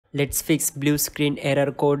Let's fix blue screen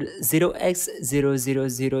error code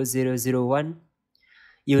 0x000001.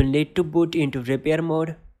 You will need to boot into repair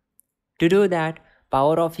mode. To do that,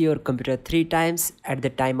 power off your computer 3 times at the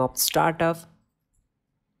time of startup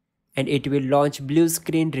and it will launch blue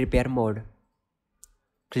screen repair mode.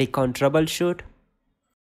 Click on Troubleshoot,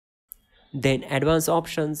 then Advanced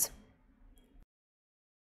Options.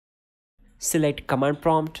 Select Command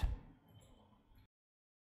Prompt.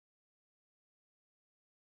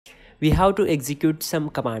 We have to execute some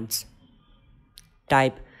commands.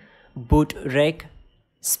 Type bootrec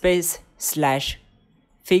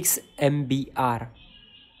 /fixmbr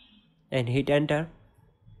and hit enter.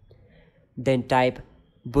 Then type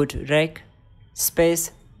bootrec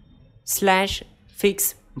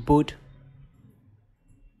 /fixboot.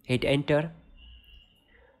 Hit enter.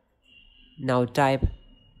 Now type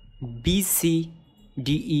bcdedit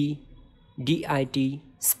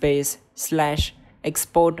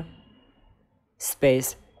 /export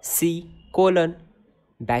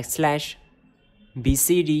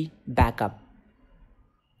c:\bcdbackup.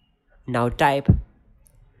 Now type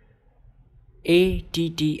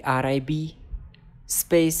attrib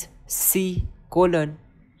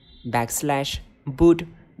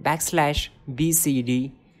c:\boot\bcd -h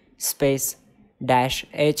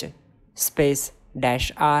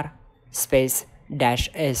 -r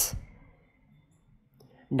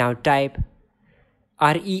Now type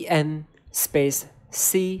rem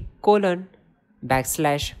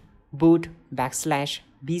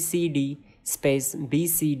c:\boot\bcd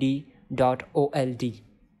bcd.old.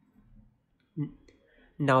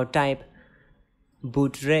 Now type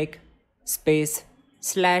bootrec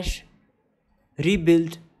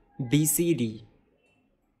 /rebuildbcd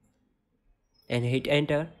and hit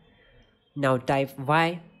enter. Now type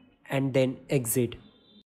Y and then exit.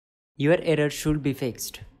 Your error should be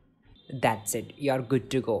fixed. That's it, you are good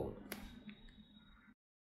to go.